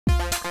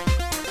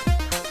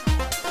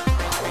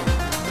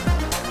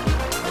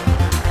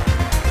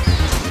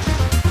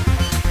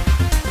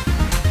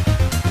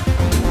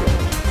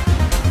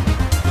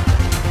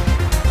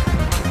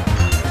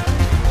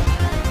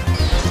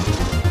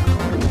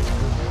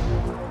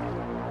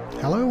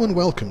Hello and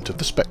welcome to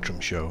The Spectrum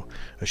Show,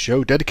 a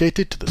show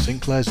dedicated to the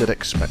Sinclair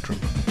ZX Spectrum.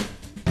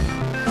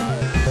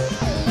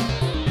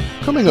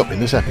 Coming up in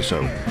this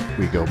episode,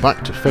 we go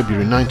back to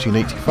February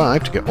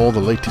 1985 to get all the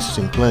latest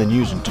Sinclair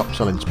news and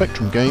top-selling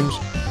Spectrum games.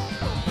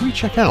 We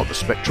check out the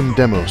Spectrum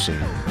demo scene.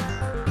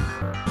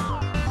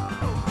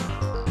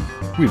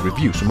 We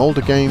review some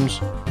older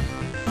games,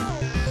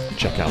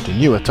 check out a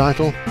newer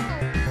title,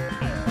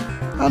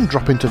 and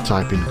drop into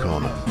Type-In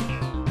Corner.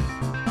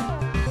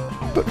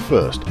 But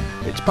first,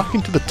 it's back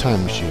into the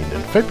time machine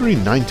in February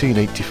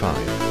 1985.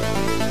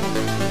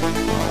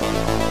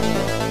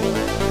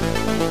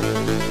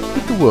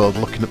 With the world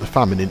looking at the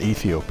famine in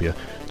Ethiopia,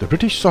 the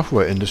British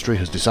software industry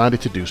has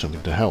decided to do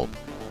something to help.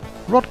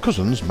 Rod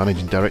Cousins,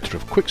 managing director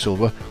of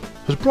Quicksilver,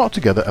 has brought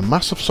together a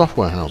mass of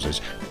software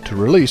houses to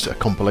release a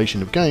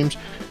compilation of games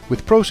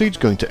with proceeds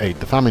going to aid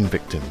the famine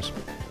victims.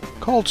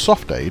 Called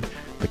Soft Aid,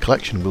 the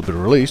collection will be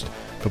released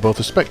for both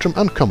the Spectrum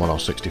and Commodore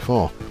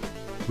 64,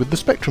 with the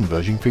Spectrum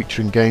version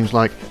featuring games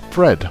like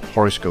Fred,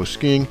 Horace Goes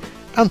Skiing,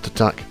 Ant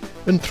Attack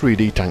and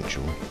 3D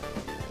Tanktual.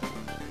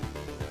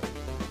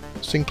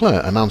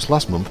 Sinclair announced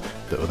last month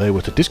that they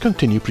were to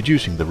discontinue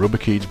producing the rubber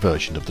keyed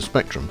version of the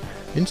Spectrum,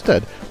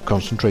 instead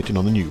concentrating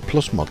on the new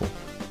Plus model.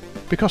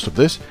 Because of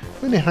this,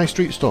 many high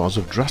street stores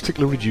have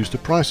drastically reduced the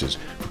prices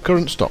for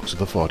current stocks of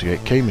the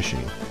 48K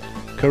machine.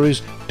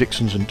 Currys,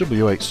 Dixons and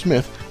W.H.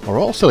 Smith are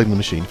all selling the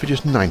machine for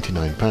just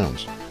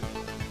 £99.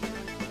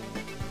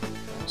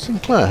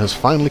 Sinclair has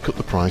finally cut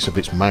the price of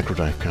its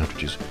microdrive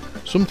cartridges,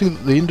 something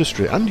that the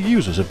industry and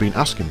users have been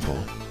asking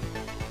for.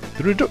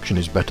 The reduction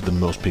is better than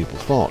most people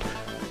thought,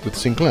 with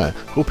Sinclair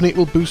hoping it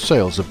will boost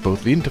sales of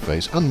both the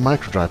interface and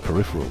microdrive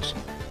peripherals.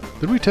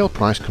 The retail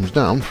price comes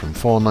down from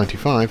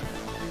 $4.95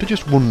 to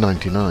just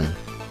 $1.99,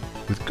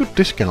 with good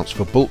discounts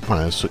for bulk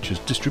buyers such as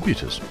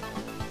distributors.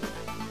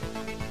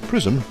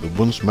 Prism, the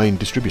once main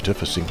distributor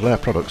for Sinclair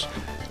products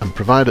and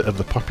provider of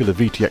the popular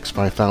VTX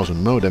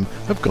 5000 modem,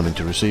 have gone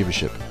into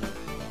receivership.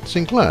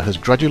 Sinclair has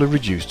gradually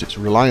reduced its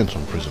reliance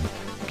on Prism,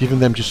 giving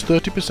them just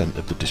 30%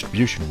 of the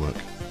distribution work.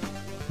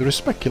 There is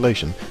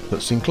speculation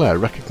that Sinclair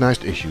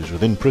recognised issues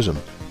within Prism,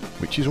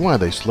 which is why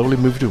they slowly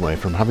moved away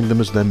from having them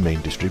as their main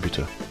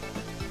distributor.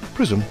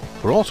 Prism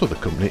were also the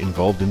company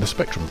involved in the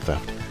Spectrum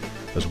theft,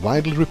 as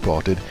widely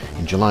reported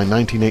in July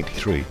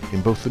 1983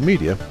 in both the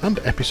media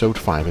and episode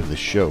 5 of this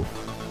show.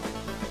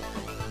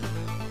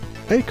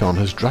 Acorn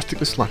has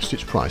drastically slashed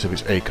its price of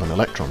its Acorn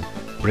Electron,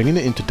 bringing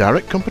it into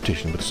direct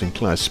competition with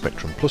Sinclair's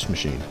Spectrum Plus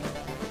machine.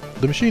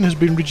 The machine has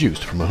been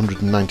reduced from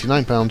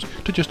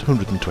 £199 to just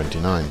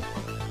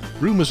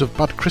 £129. Rumours of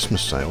bad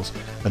Christmas sales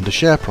and a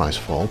share price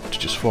fall to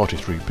just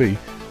 43p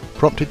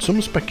prompted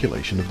some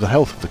speculation of the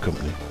health of the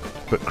company,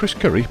 but Chris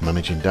Curry,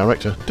 managing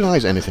director,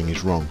 denies anything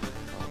is wrong.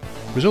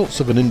 Results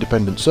of an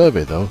independent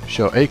survey, though,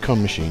 show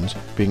Acorn machines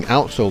being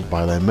outsold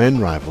by their main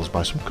rivals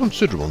by some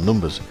considerable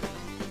numbers,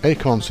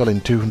 Acorn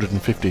selling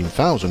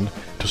 215,000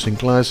 to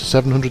Sinclair's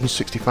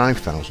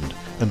 765,000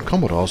 and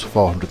Commodore's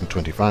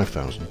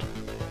 425,000.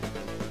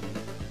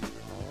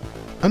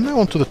 And now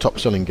on to the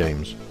top-selling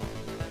games.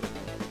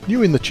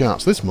 New in the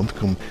charts this month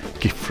come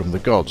Gift from the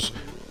Gods,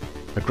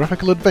 a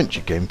graphical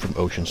adventure game from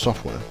Ocean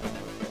Software.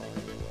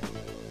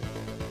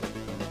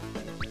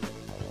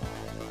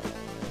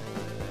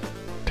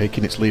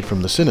 Taking its lead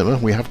from the cinema,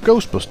 we have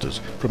Ghostbusters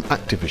from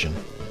Activision.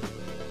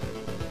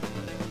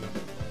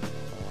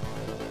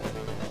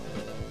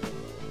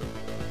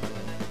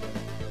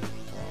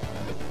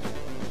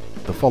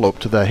 The follow-up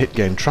to their hit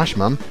game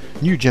Trashman,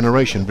 New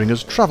Generation bring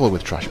us Travel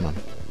with Trashman.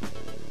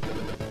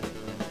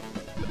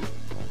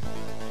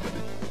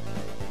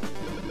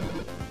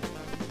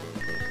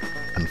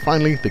 And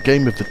finally, the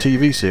game of the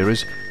TV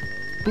series,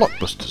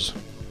 Blockbusters,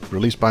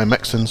 released by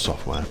Mexen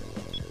Software.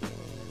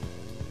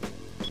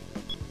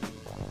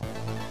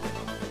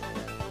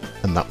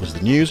 And that was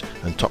the news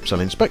and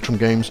top-selling Spectrum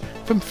games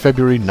from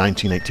February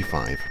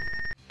 1985.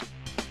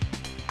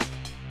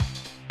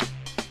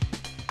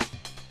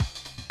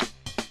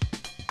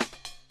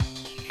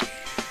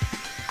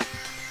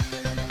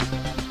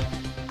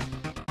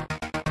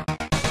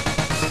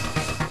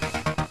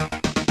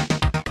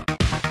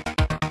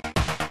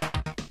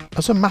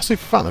 As a massive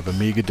fan of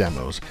Amiga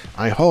demos,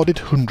 I hoarded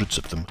hundreds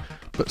of them,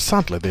 but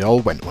sadly they all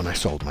went when I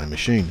sold my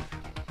machine.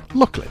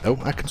 Luckily though,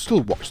 I can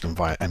still watch them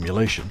via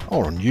emulation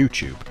or on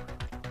YouTube.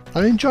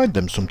 I enjoyed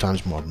them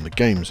sometimes more than the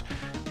games.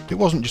 It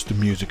wasn't just the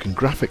music and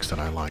graphics that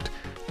I liked,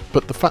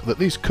 but the fact that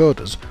these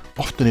coders,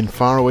 often in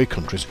faraway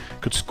countries,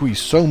 could squeeze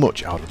so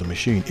much out of the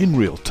machine in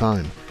real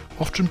time,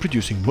 often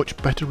producing much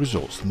better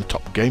results than the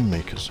top game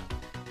makers.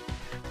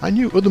 I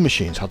knew other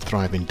machines had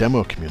thriving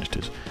demo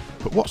communities,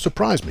 but what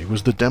surprised me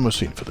was the demo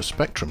scene for the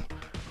Spectrum.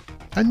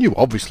 I knew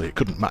obviously it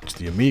couldn't match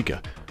the Amiga,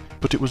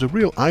 but it was a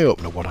real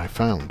eye-opener what I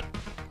found.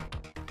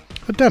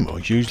 A demo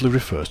usually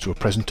refers to a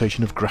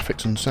presentation of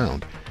graphics and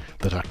sound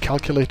that are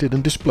calculated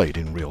and displayed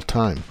in real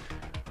time.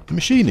 The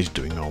machine is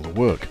doing all the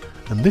work,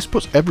 and this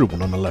puts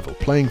everyone on a level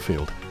playing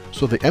field,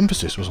 so the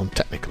emphasis was on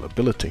technical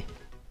ability.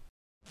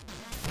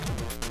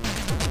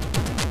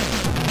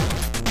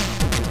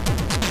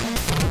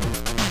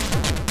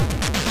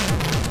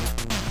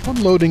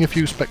 loading a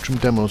few Spectrum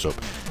demos up,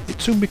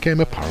 it soon became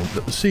apparent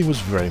that the scene was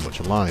very much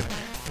alive,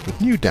 with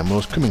new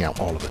demos coming out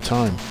all of the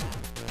time,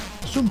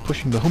 some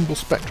pushing the humble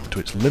Spectrum to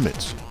its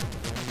limits.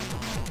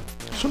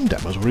 Some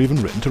demos were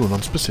even written to run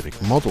on specific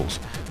models,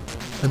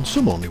 and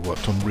some only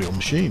worked on real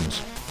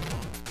machines.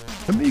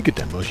 Amiga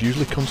demos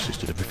usually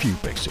consisted of a few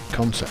basic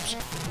concepts,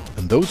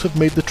 and those have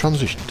made the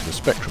transition to the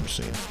Spectrum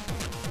scene.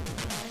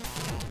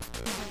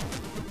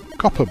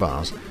 Copper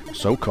bars,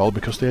 so called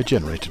because they are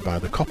generated by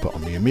the copper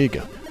on the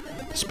Amiga.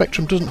 The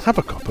Spectrum doesn't have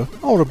a copper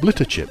or a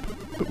blitter chip,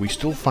 but we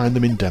still find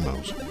them in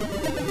demos.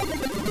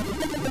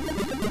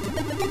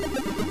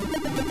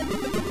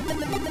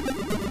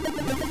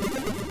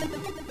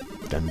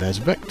 Then there's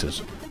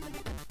vectors.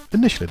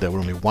 Initially they were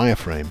only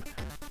wireframe,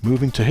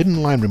 moving to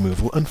hidden line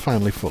removal and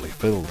finally fully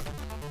filled.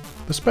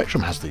 The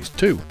Spectrum has these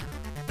too,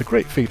 a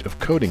great feat of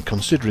coding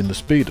considering the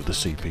speed of the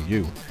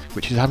CPU,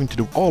 which is having to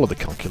do all of the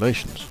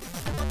calculations.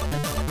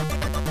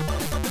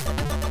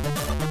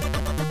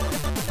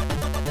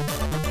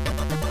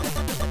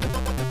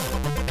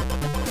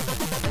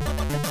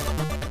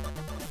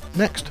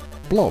 Next,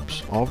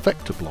 blobs, or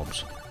vector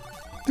blobs.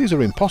 These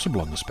are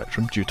impossible on the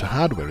Spectrum due to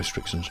hardware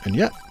restrictions, and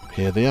yet,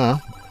 here they are.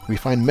 We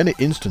find many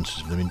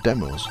instances of them in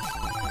demos.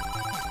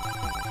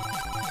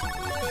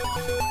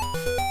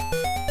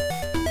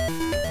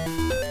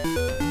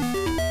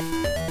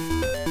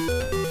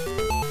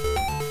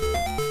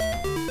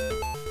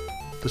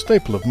 The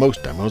staple of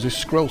most demos is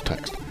scroll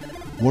text,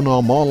 one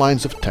or more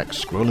lines of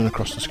text scrolling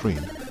across the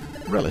screen.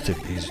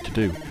 Relatively easy to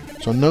do,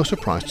 so no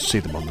surprise to see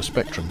them on the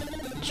Spectrum.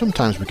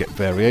 Sometimes we get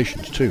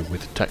variations too,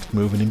 with text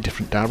moving in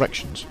different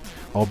directions,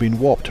 or being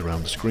warped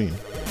around the screen.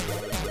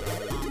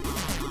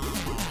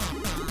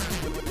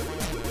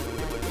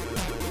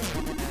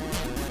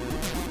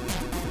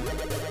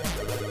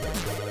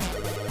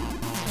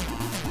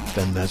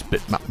 Then there's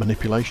bitmap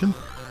manipulation,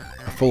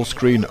 a full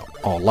screen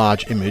or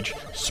large image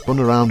spun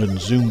around and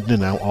zoomed in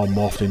and out or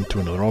morphed into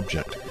another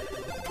object.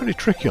 Very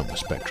tricky on the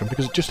Spectrum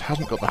because it just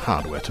hasn't got the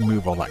hardware to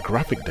move all that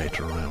graphic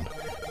data around.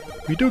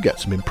 We do get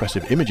some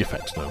impressive image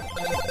effects though.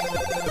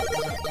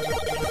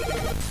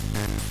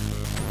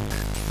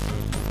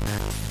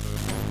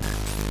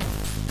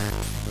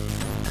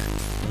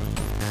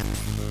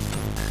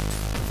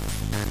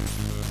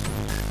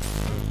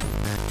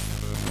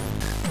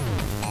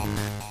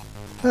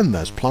 Then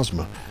there's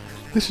plasma.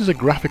 This is a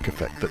graphic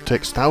effect that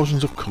takes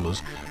thousands of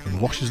colours and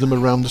washes them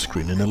around the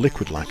screen in a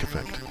liquid-like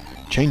effect,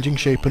 changing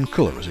shape and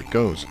colour as it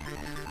goes.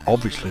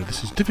 Obviously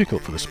this is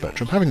difficult for the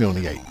Spectrum, having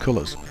only 8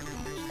 colours,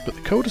 but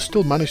the coder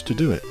still managed to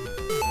do it.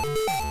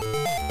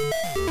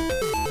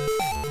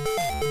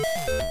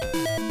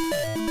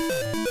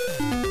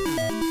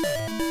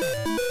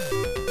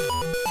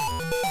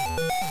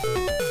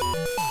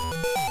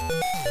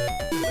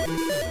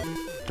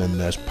 Then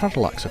there's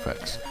parallax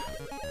effects,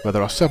 where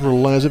there are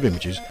several layers of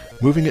images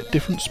moving at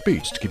different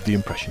speeds to give the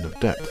impression of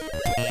depth.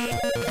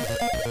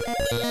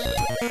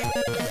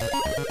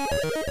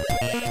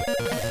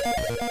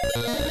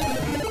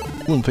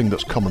 One thing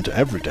that's common to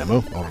every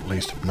demo, or at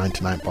least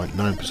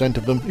 99.9%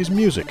 of them, is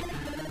music.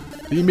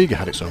 The Amiga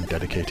had its own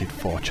dedicated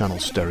 4-channel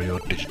stereo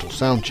digital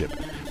sound chip,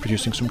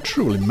 producing some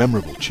truly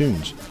memorable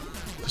tunes.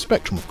 The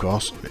Spectrum, of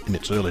course, in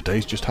its early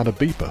days just had a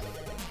beeper,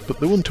 but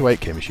the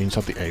 128K machines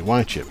had the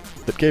AY chip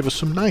that gave us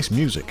some nice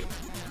music.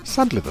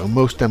 Sadly though,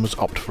 most demos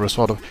opt for a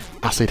sort of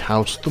acid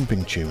house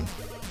thumping tune,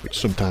 which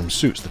sometimes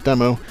suits the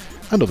demo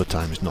and other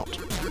times not.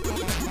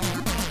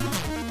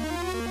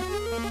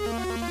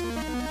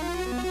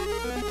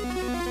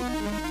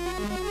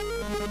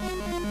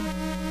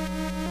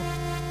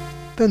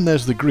 Then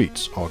there's the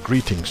greets, or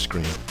greetings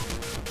screen.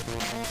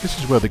 This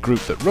is where the group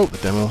that wrote the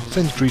demo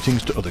sends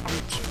greetings to other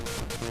groups.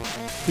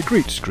 The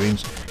greet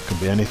screens can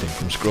be anything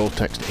from scroll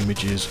text,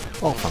 images,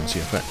 or fancy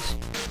effects.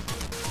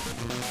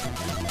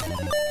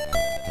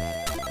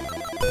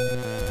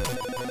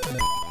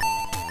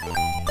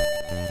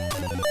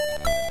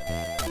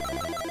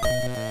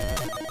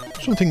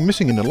 Something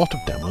missing in a lot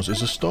of demos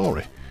is a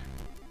story.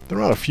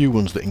 There are a few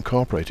ones that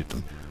incorporated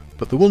them,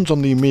 but the ones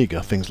on the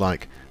Amiga, things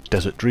like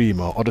Desert Dream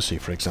or Odyssey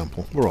for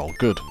example, were all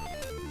good.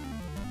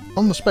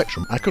 On the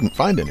Spectrum I couldn't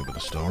find any with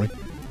a story,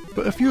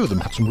 but a few of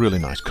them had some really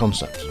nice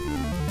concepts.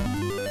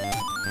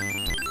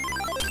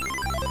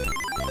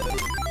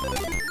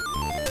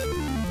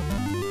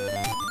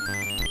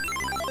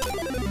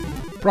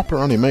 Proper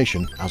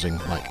animation, as in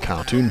like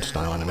cartoon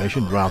style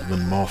animation rather than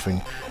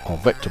morphing or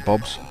vector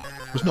bobs,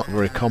 was not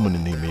very common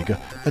in the Amiga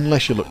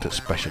unless you looked at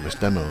specialist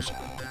demos.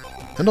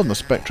 And on the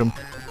Spectrum,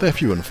 they're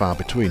few and far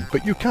between,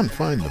 but you can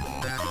find them.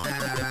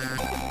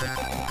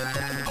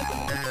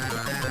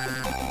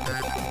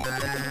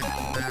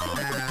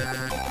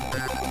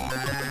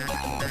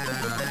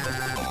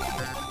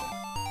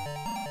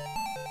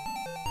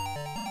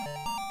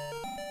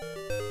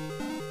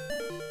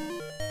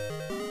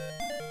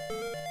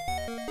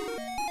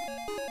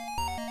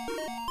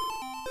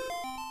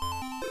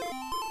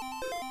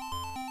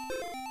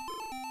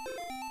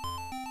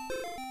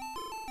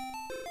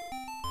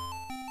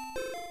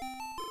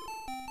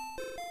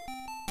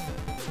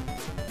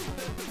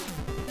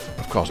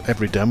 course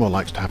every demo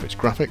likes to have its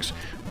graphics,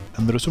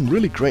 and there are some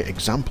really great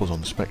examples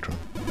on the Spectrum.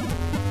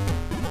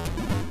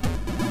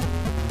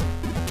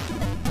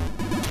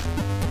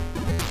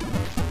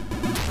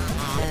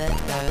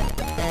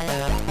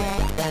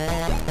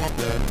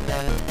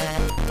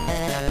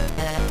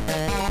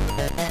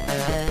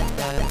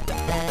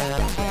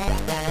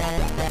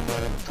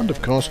 And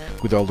of course,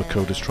 with all the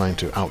coders trying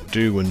to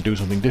outdo and do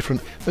something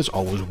different, there's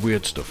always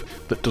weird stuff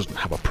that doesn't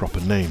have a proper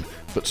name,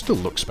 but still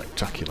looks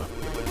spectacular.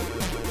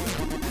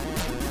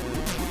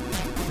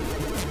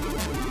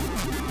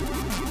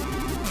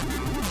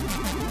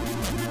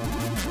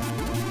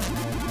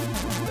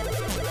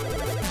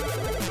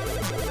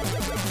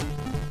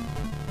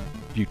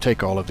 You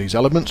take all of these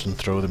elements and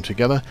throw them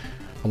together,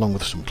 along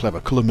with some clever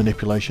colour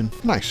manipulation,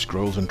 nice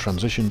scrolls and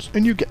transitions,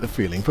 and you get the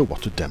feeling for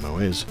what a demo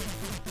is.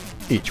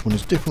 Each one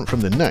is different from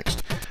the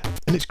next,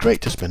 and it's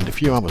great to spend a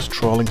few hours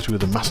trawling through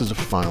the masses of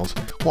files,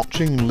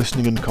 watching,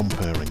 listening and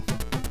comparing,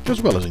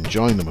 as well as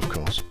enjoying them of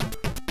course.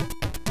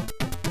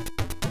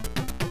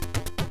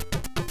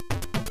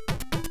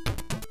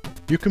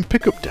 You can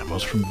pick up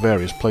demos from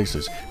various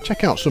places,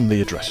 check out some of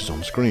the addresses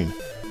on screen.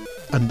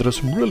 And there are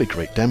some really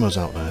great demos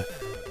out there,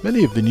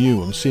 many of the new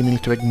ones seeming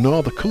to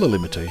ignore the colour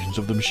limitations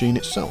of the machine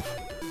itself.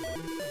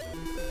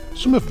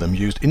 Some of them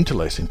used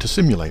interlacing to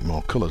simulate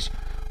more colours,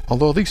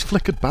 although these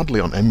flickered badly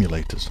on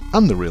emulators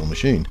and the real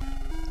machine,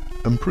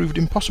 and proved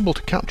impossible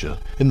to capture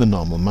in the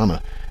normal manner.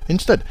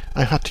 Instead,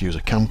 I had to use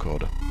a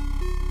camcorder.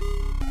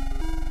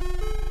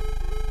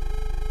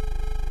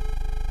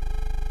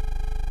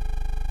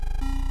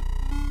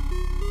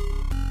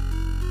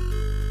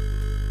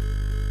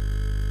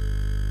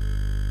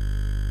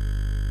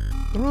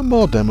 There are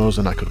more demos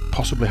than I could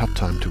possibly have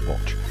time to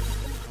watch,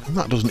 and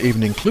that doesn't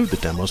even include the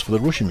demos for the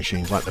rushing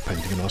machines like the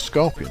Pentagon or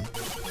Scorpion.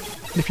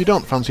 And if you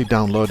don't fancy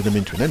downloading them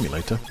into an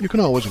emulator, you can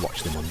always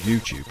watch them on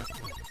YouTube.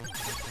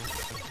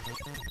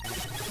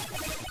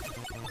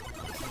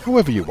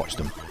 However you watch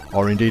them,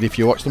 or indeed if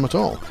you watch them at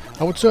all,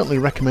 I would certainly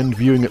recommend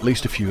viewing at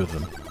least a few of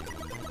them,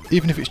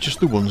 even if it's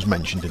just the ones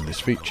mentioned in this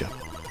feature,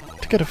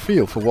 to get a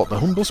feel for what the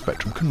humble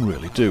Spectrum can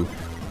really do,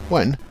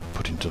 when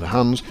put into the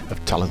hands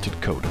of talented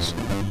coders.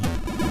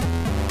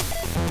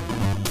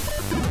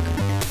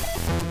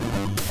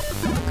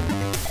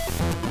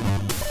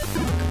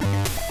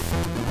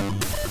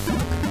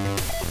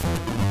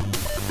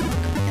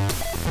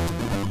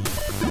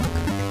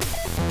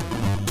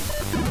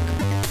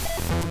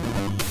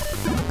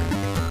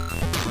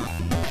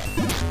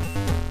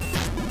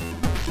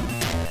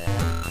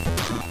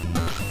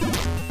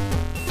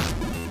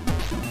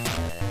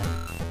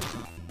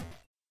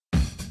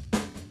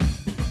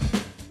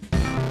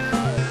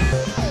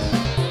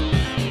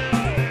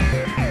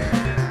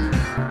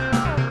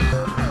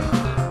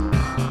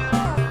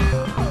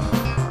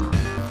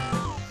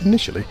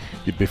 Initially,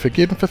 you'd be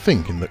forgiven for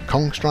thinking that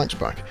Kong Strikes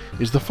Back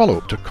is the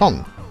follow-up to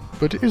Kong,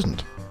 but it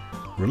isn't.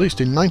 Released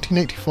in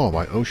 1984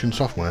 by Ocean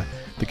Software,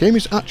 the game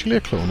is actually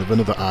a clone of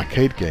another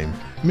arcade game,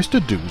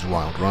 Mr. Do's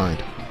Wild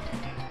Ride.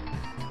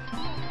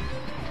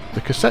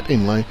 The cassette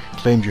inlay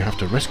claims you have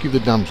to rescue the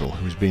damsel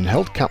who is being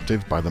held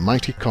captive by the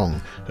mighty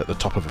Kong at the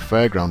top of a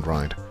fairground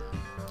ride.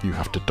 You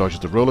have to dodge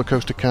the roller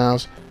coaster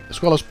cars,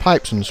 as well as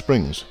pipes and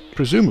springs,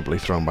 presumably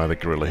thrown by the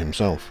gorilla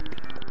himself.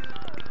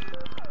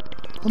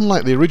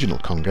 Unlike the original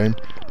Kong game,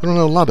 there are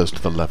no ladders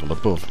to the level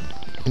above.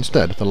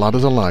 Instead, the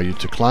ladders allow you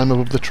to climb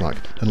above the track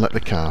and let the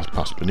cars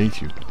pass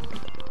beneath you.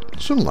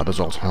 Some ladders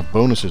also have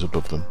bonuses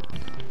above them.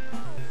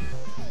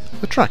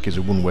 The track is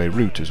a one-way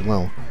route as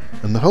well,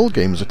 and the whole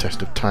game is a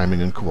test of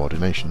timing and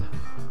coordination.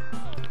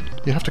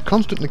 You have to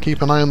constantly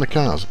keep an eye on the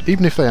cars,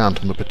 even if they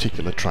aren't on the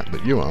particular track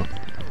that you are,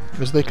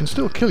 as they can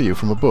still kill you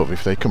from above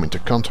if they come into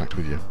contact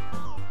with you.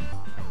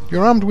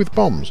 You're armed with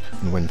bombs,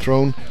 and when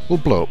thrown, will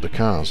blow up the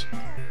cars.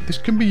 This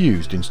can be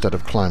used instead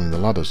of climbing the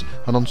ladders,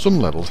 and on some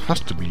levels has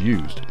to be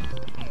used.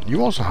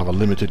 You also have a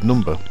limited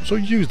number, so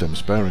use them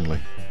sparingly.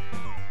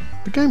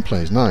 The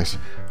gameplay is nice,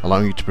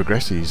 allowing you to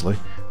progress easily,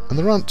 and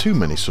there aren't too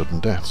many sudden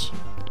deaths.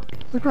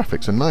 The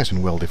graphics are nice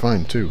and well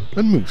defined too,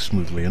 and move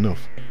smoothly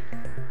enough.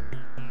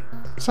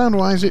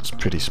 Sound-wise, it's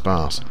pretty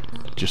sparse,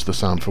 just the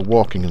sound for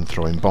walking and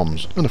throwing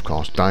bombs, and of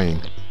course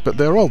dying, but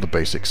they're all the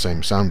basic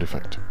same sound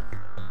effect.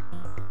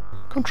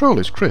 Control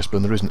is crisp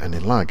and there isn't any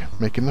lag,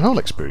 making the whole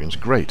experience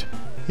great.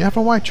 You have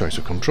a wide choice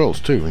of controls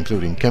too,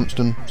 including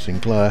Kempston,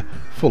 Sinclair,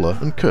 Fuller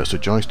and cursor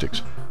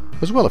joysticks,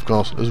 as well of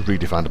course as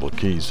redefinable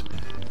keys.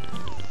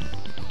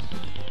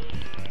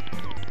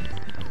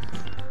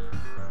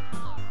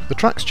 The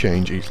tracks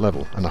change each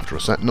level, and after a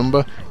set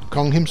number,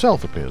 Kong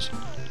himself appears.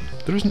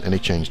 There isn't any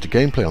change to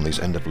gameplay on these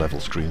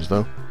end-of-level screens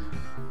though.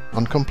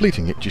 On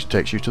completing it just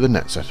takes you to the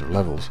next set of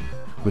levels,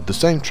 with the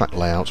same track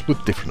layouts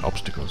with different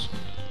obstacles.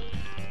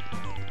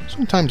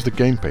 Sometimes the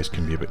game pace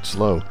can be a bit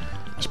slow,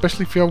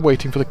 especially if you are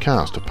waiting for the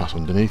cars to pass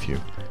underneath you,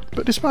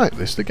 but despite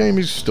this the game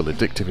is still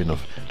addictive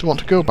enough to want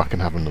to go back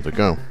and have another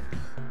go.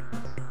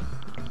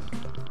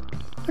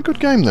 A good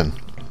game then,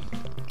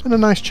 and a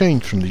nice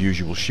change from the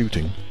usual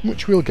shooting,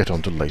 which we'll get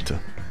onto later.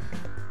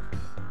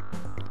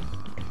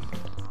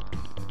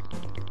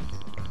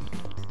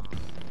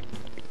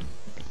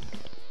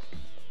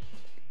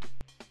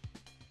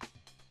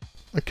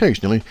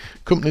 Occasionally,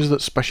 companies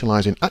that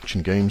specialise in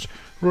action games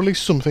release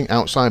something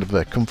outside of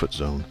their comfort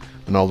zone,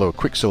 and although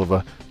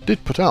Quicksilver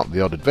did put out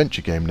the odd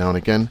adventure game now and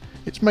again,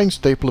 its main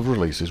staple of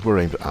releases were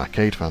aimed at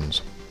arcade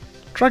fans.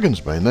 Dragon's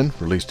Bane then,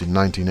 released in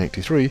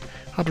 1983,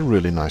 had a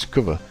really nice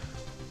cover,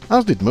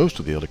 as did most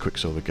of the other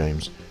Quicksilver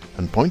games,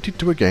 and pointed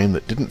to a game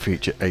that didn't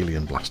feature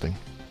alien blasting.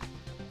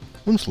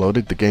 Once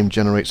loaded, the game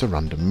generates a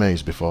random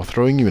maze before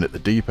throwing you in at the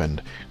deep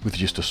end with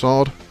just a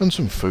sword and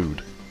some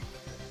food.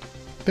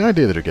 The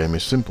idea of the game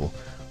is simple.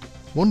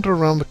 Wander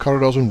around the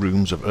corridors and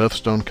rooms of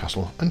Earthstone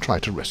Castle and try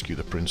to rescue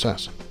the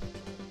princess.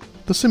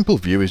 The simple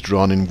view is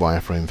drawn in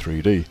wireframe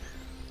 3D,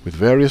 with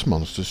various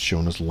monsters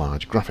shown as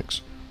large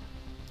graphics.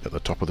 At the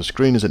top of the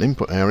screen is an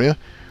input area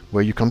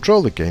where you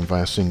control the game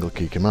via single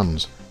key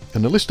commands,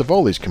 and a list of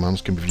all these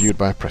commands can be viewed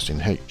by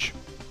pressing H.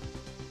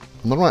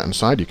 On the right hand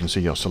side you can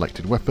see your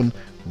selected weapon,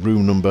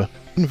 room number,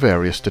 and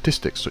various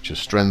statistics such as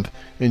strength,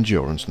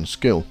 endurance and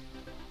skill.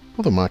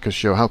 Other markers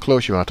show how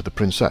close you are to the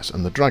princess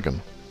and the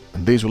dragon,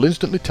 and these will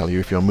instantly tell you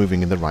if you're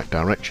moving in the right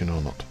direction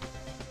or not.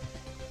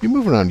 You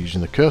move around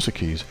using the cursor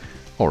keys,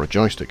 or a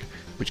joystick,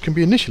 which can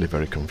be initially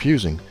very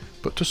confusing,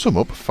 but to sum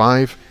up,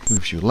 5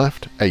 moves you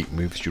left, 8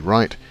 moves you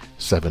right,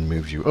 7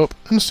 moves you up,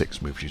 and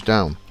 6 moves you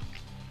down.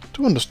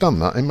 To understand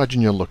that,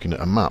 imagine you're looking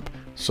at a map,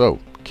 so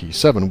key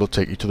 7 will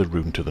take you to the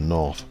room to the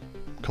north.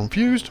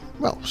 Confused?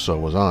 Well, so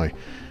was I.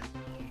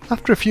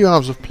 After a few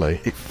hours of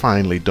play, it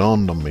finally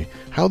dawned on me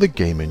how the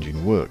game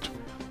engine worked.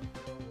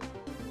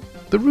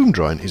 The room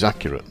drawing is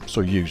accurate,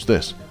 so use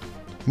this.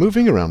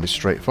 Moving around is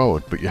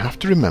straightforward, but you have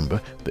to remember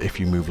that if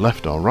you move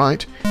left or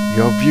right,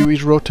 your view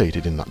is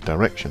rotated in that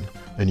direction,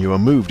 and you are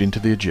moved into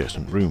the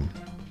adjacent room.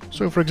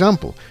 So for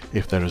example,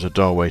 if there is a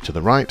doorway to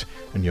the right,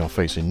 and you're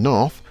facing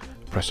north,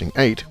 pressing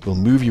 8 will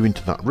move you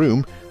into that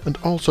room, and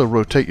also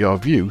rotate your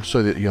view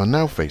so that you're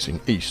now facing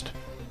east.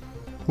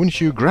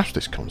 Once you grasp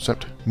this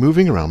concept,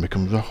 moving around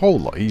becomes a whole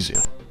lot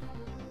easier.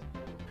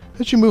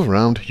 As you move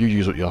around, you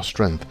use up your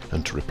strength,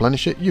 and to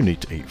replenish it you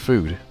need to eat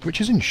food,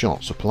 which is in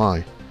short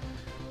supply.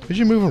 As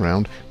you move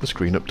around, the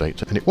screen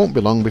updates, and it won't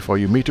be long before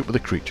you meet up with a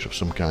creature of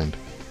some kind.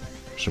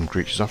 Some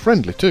creatures are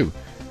friendly too,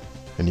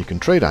 and you can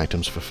trade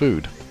items for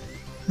food.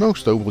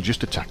 Most though will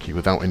just attack you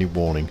without any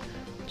warning,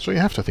 so you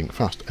have to think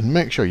fast and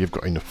make sure you've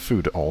got enough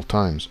food at all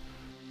times.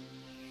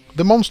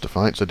 The monster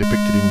fights are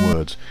depicted in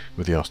words,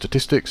 with your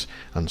statistics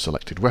and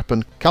selected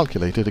weapon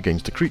calculated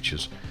against the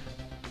creatures.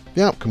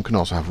 The outcome can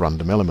also have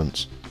random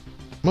elements.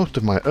 Most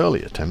of my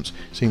early attempts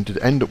seemed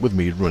to end up with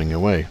me running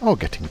away or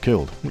getting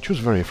killed, which was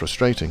very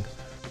frustrating.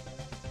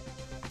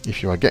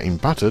 If you are getting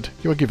battered,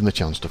 you are given the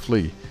chance to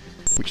flee,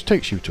 which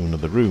takes you to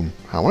another room.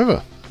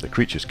 However, the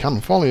creatures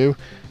can follow you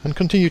and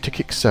continue to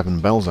kick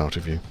 7 bells out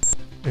of you.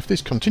 If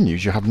this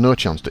continues, you have no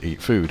chance to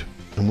eat food,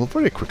 and will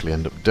very quickly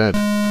end up dead.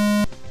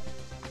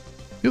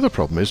 The other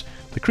problem is,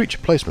 the creature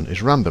placement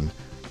is random,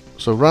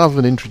 so rather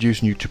than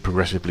introducing you to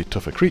progressively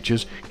tougher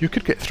creatures, you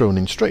could get thrown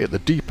in straight at the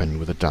deep end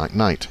with a Dark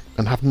Knight,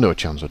 and have no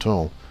chance at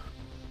all.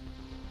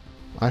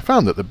 I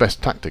found that the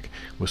best tactic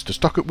was to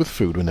stock up with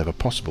food whenever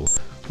possible,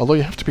 although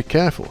you have to be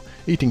careful,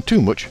 eating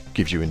too much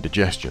gives you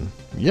indigestion.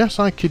 Yes,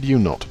 I kid you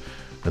not,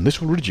 and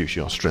this will reduce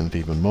your strength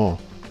even more.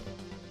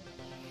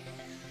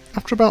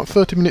 After about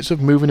 30 minutes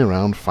of moving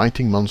around,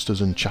 fighting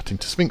monsters and chatting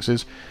to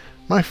sphinxes,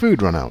 my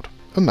food ran out,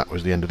 and that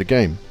was the end of the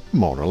game,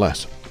 more or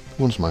less.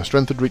 Once my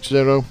strength had reached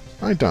 0,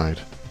 I died.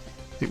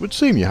 It would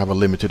seem you have a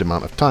limited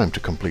amount of time to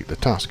complete the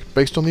task,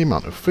 based on the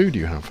amount of food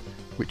you have,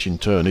 which in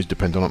turn is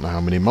dependent on how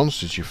many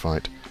monsters you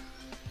fight.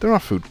 There are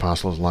food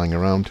parcels lying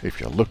around, if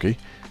you're lucky,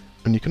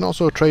 and you can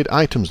also trade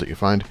items that you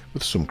find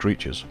with some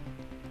creatures.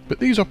 But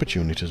these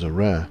opportunities are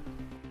rare.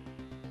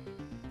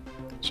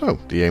 So,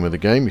 the aim of the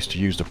game is to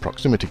use the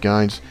proximity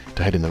guides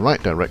to head in the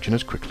right direction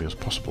as quickly as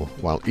possible,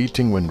 while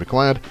eating when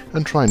required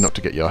and trying not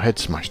to get your head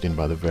smashed in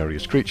by the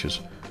various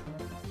creatures.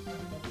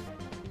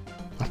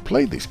 I've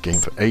played this game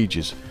for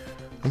ages,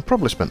 and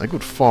probably spent a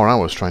good 4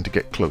 hours trying to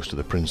get close to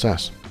the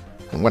princess,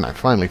 and when I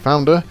finally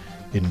found her,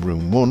 in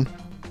room 1,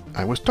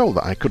 I was told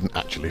that I couldn't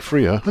actually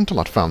free her until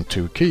I'd found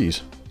 2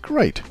 keys.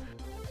 Great!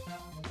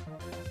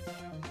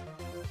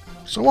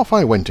 So off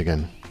I went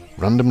again,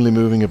 randomly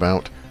moving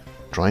about,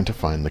 trying to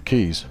find the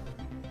keys.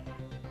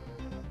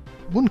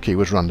 One key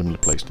was randomly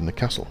placed in the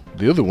castle.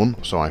 The other one,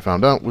 so I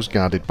found out, was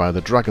guarded by the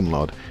Dragon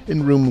Lord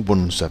in room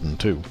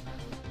 172.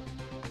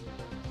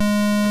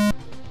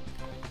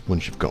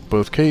 Once you've got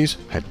both keys,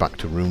 head back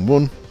to room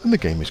 1 and the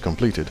game is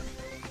completed.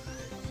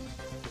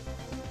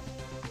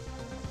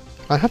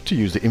 I had to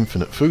use the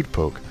infinite food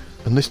poke,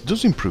 and this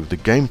does improve the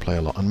gameplay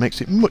a lot and makes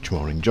it much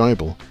more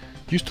enjoyable.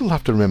 You still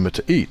have to remember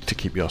to eat to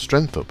keep your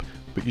strength up,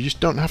 but you just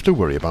don't have to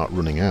worry about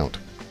running out.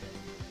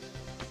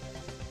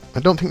 I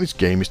don't think this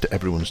game is to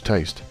everyone's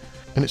taste,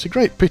 and it's a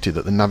great pity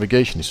that the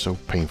navigation is so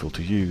painful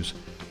to use.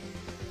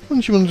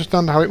 Once you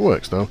understand how it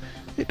works though,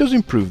 it does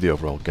improve the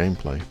overall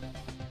gameplay.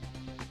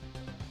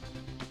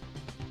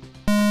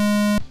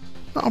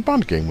 Not a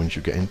bad game once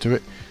you get into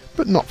it,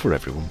 but not for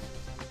everyone.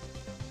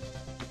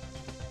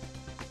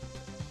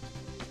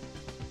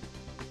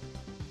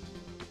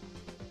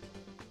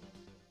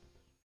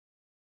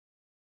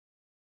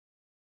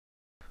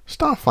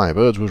 Star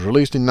Firebirds was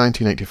released in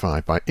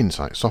 1985 by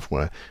Insight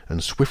Software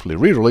and swiftly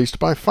re-released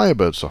by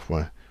Firebird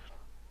Software.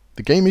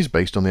 The game is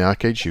based on the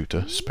arcade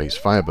shooter Space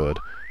Firebird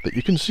that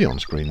you can see on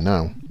screen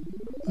now.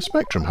 The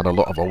Spectrum had a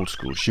lot of old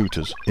school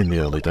shooters in the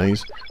early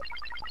days,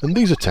 and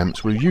these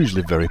attempts were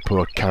usually very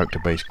poor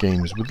character-based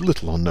games with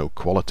little or no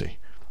quality.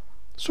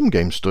 Some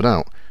games stood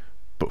out,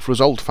 but for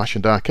us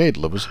old-fashioned arcade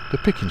lovers, the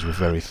pickings were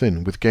very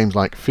thin, with games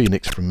like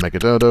Phoenix from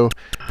Megadodo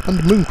and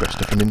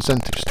Mooncrester from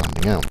Incentive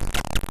standing out.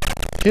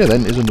 Here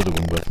then is another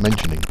one worth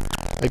mentioning,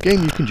 a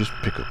game you can just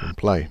pick up and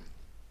play.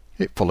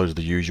 It follows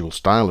the usual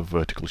style of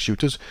vertical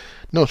shooters,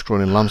 no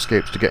scrolling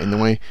landscapes to get in the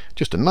way,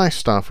 just a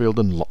nice starfield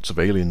and lots of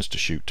aliens to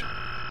shoot.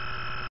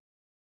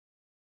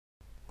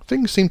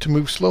 Things seem to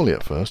move slowly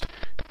at first,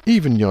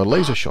 even your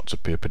laser shots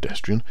appear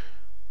pedestrian,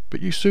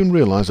 but you soon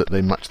realise that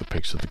they match the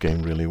pace of the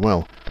game really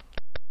well.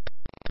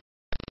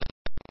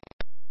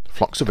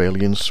 Flocks of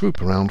aliens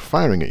swoop around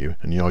firing at you,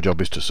 and your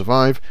job is to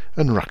survive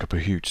and rack up a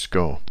huge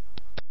score.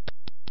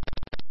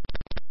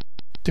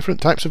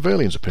 Different types of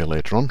aliens appear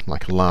later on,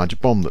 like a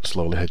large bomb that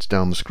slowly heads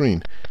down the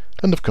screen,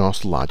 and of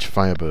course large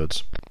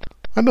firebirds.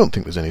 I don't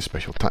think there's any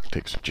special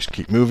tactics, just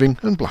keep moving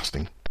and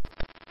blasting.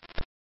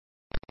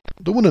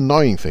 The one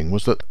annoying thing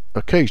was that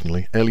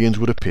occasionally aliens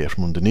would appear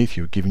from underneath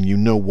you, giving you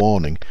no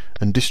warning,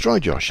 and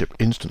destroyed your ship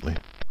instantly.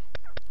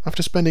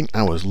 After spending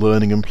hours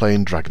learning and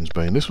playing Dragon's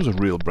Bane, this was a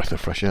real breath of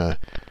fresh air,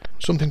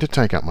 something to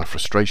take out my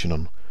frustration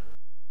on.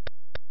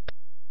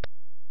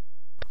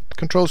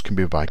 Controls can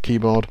be by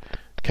keyboard,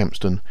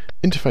 Kempston,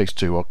 Interface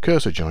 2 or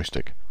cursor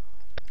joystick,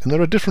 and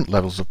there are different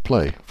levels of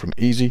play, from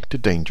easy to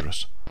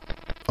dangerous.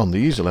 On the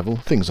easy level,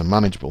 things are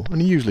manageable,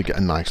 and you usually get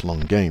a nice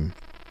long game.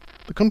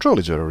 The control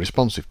is very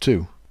responsive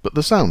too, but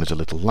the sound is a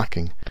little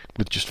lacking,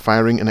 with just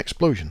firing and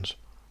explosions.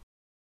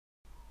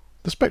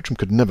 The Spectrum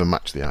could never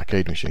match the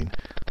arcade machine,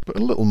 but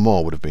a little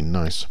more would have been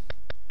nice.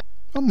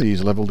 On the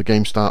easy level, the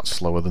game starts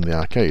slower than the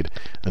arcade,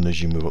 and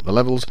as you move up the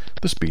levels,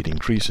 the speed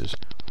increases.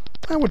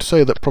 I would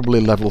say that probably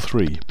level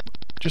 3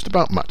 just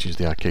about matches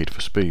the arcade for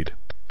speed.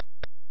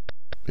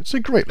 It's a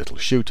great little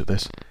shooter,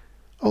 this,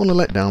 only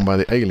let down by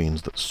the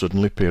aliens that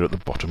suddenly appear at the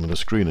bottom of the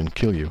screen and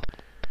kill you.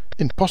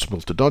 Impossible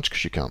to dodge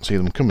because you can't see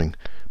them coming,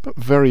 but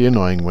very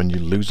annoying when you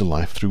lose a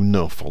life through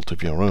no fault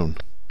of your own.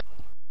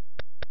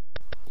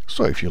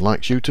 So if you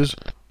like shooters,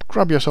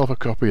 grab yourself a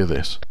copy of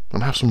this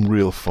and have some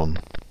real fun.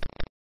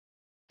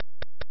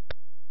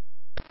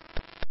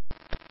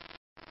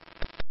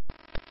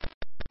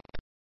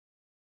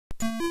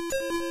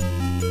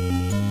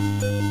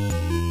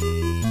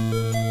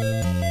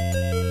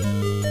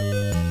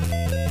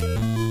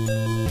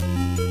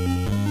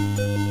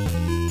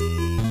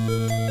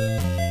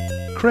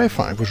 Cray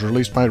 5 was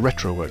released by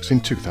Retroworks in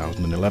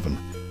 2011,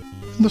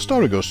 and the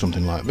story goes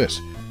something like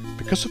this.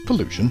 Because of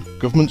pollution,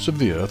 governments of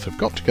the Earth have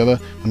got together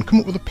and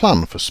come up with a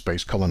plan for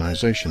space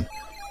colonisation.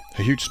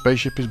 A huge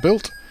spaceship is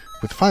built,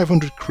 with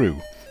 500 crew,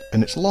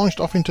 and it's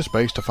launched off into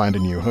space to find a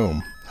new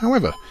home.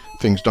 However,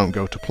 things don't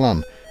go to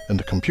plan, and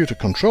the computer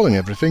controlling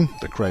everything,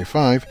 the Cray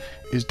 5,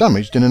 is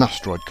damaged in an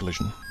asteroid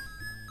collision.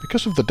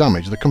 Because of the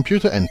damage, the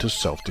computer enters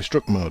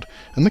self-destruct mode,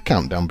 and the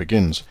countdown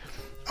begins.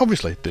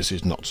 Obviously, this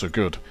is not so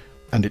good,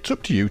 and it's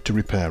up to you to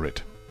repair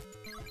it.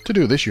 To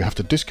do this, you have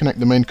to disconnect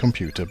the main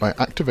computer by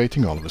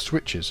activating all of the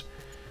switches.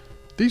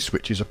 These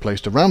switches are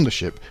placed around the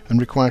ship and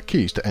require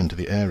keys to enter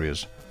the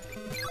areas.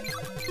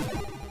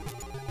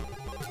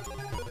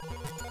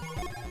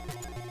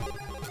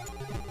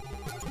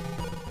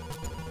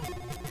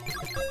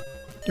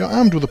 You're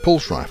armed with a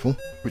pulse rifle,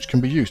 which can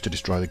be used to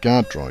destroy the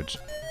guard droids,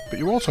 but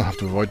you also have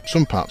to avoid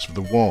some parts of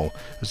the wall,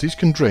 as these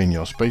can drain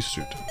your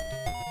spacesuit.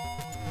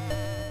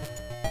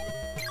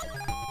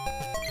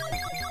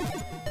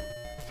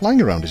 Flying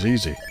around is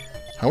easy,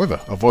 however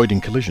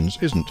avoiding collisions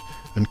isn't,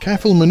 and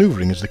careful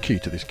manoeuvring is the key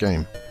to this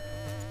game.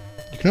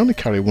 You can only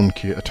carry one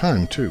key at a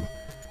time too,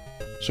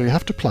 so you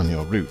have to plan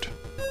your route.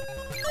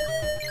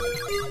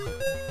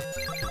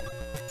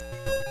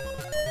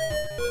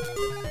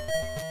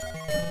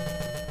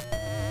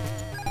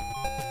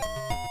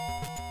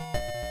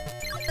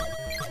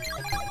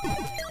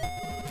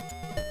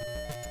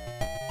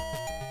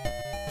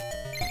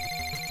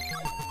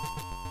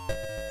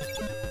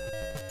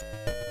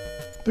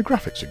 The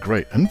graphics are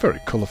great and very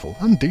colourful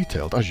and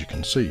detailed, as you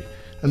can see,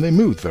 and they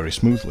move very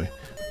smoothly.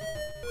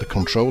 The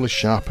control is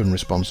sharp and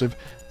responsive,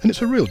 and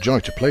it's a real joy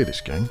to play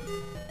this game.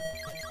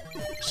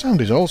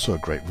 Sound is also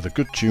great, with a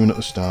good tune at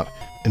the start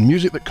and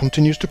music that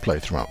continues to play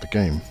throughout the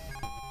game.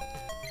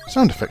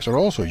 Sound effects are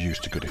also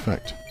used to good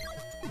effect.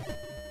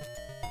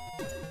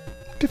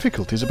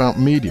 Difficulty is about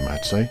medium,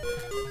 I'd say,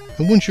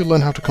 and once you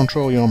learn how to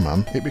control your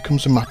man, it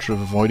becomes a matter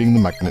of avoiding the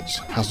magnets,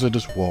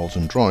 hazardous walls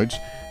and droids,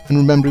 and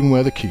remembering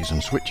where the keys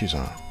and switches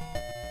are.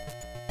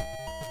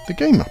 The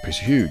game map is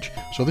huge,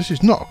 so this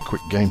is not a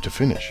quick game to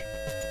finish.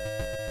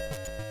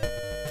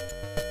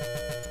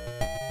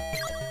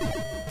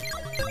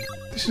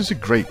 This is a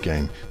great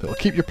game that will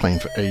keep you playing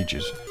for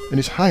ages, and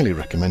is highly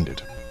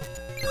recommended.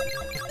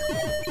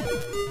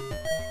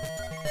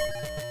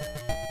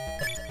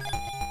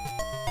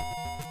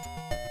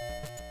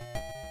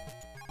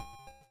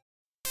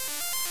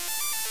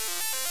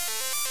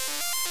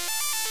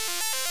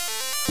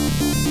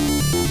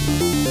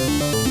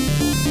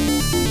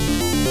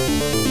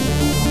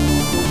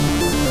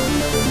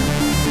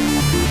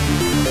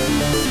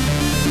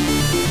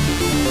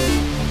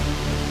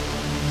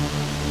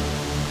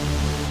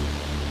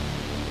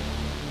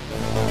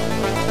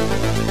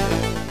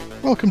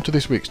 Welcome to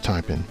this week's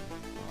Type-In.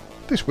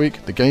 This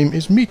week the game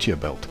is Meteor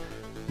Belt,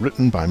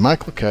 written by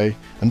Michael Kay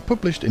and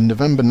published in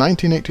November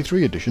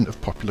 1983 edition of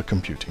Popular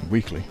Computing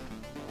Weekly.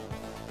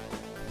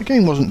 The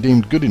game wasn't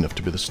deemed good enough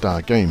to be the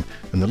star game,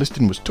 and the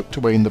listing was tucked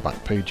away in the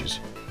back pages.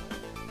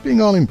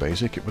 Being all in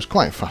BASIC, it was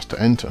quite fast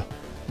to enter,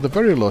 with a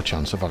very low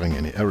chance of having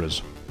any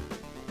errors.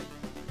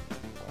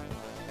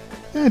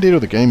 The idea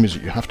of the game is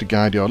that you have to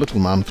guide your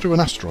little man through an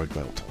asteroid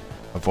belt,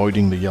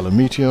 avoiding the yellow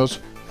meteors,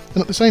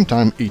 and at the same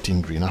time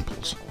eating green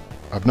apples.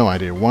 I've no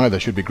idea why there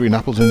should be green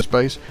apples in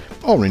space,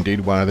 or indeed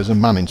why there's a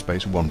man in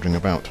space wandering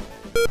about.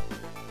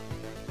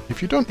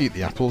 If you don't eat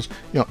the apples,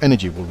 your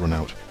energy will run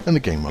out, and the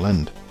game will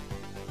end.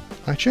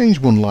 I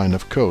changed one line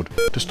of code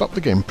to stop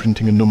the game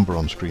printing a number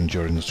on screen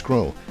during the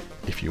scroll.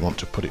 If you want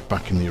to put it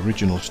back in the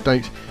original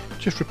state,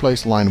 just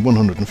replace line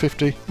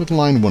 150 with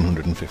line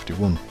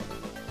 151.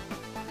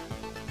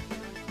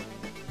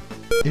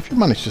 If you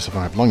manage to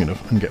survive long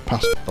enough and get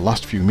past the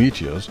last few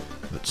meteors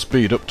that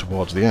speed up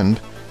towards the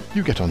end,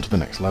 you get on to the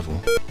next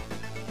level.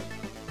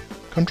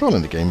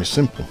 Controlling the game is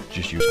simple,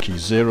 just use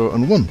keys 0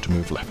 and 1 to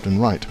move left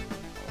and right,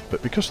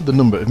 but because of the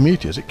number of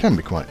meteors it can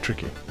be quite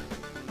tricky.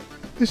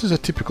 This is a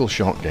typical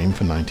short game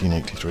for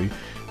 1983,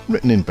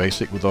 written in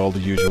BASIC with all the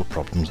usual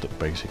problems that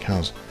BASIC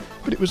has,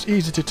 but it was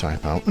easy to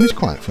type out and is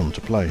quite fun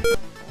to play.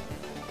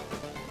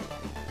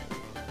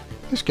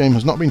 This game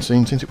has not been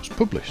seen since it was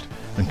published,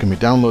 and can be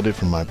downloaded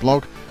from my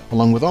blog,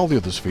 along with all the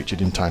others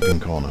featured in Type-In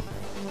Corner.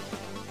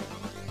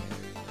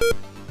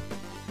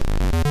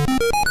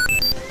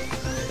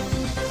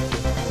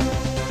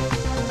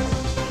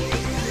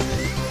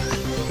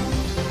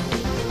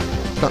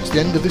 That's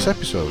the end of this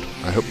episode.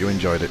 I hope you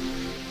enjoyed it.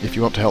 If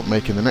you want to help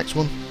making the next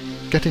one,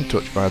 get in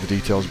touch via the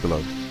details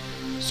below.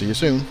 See you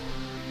soon.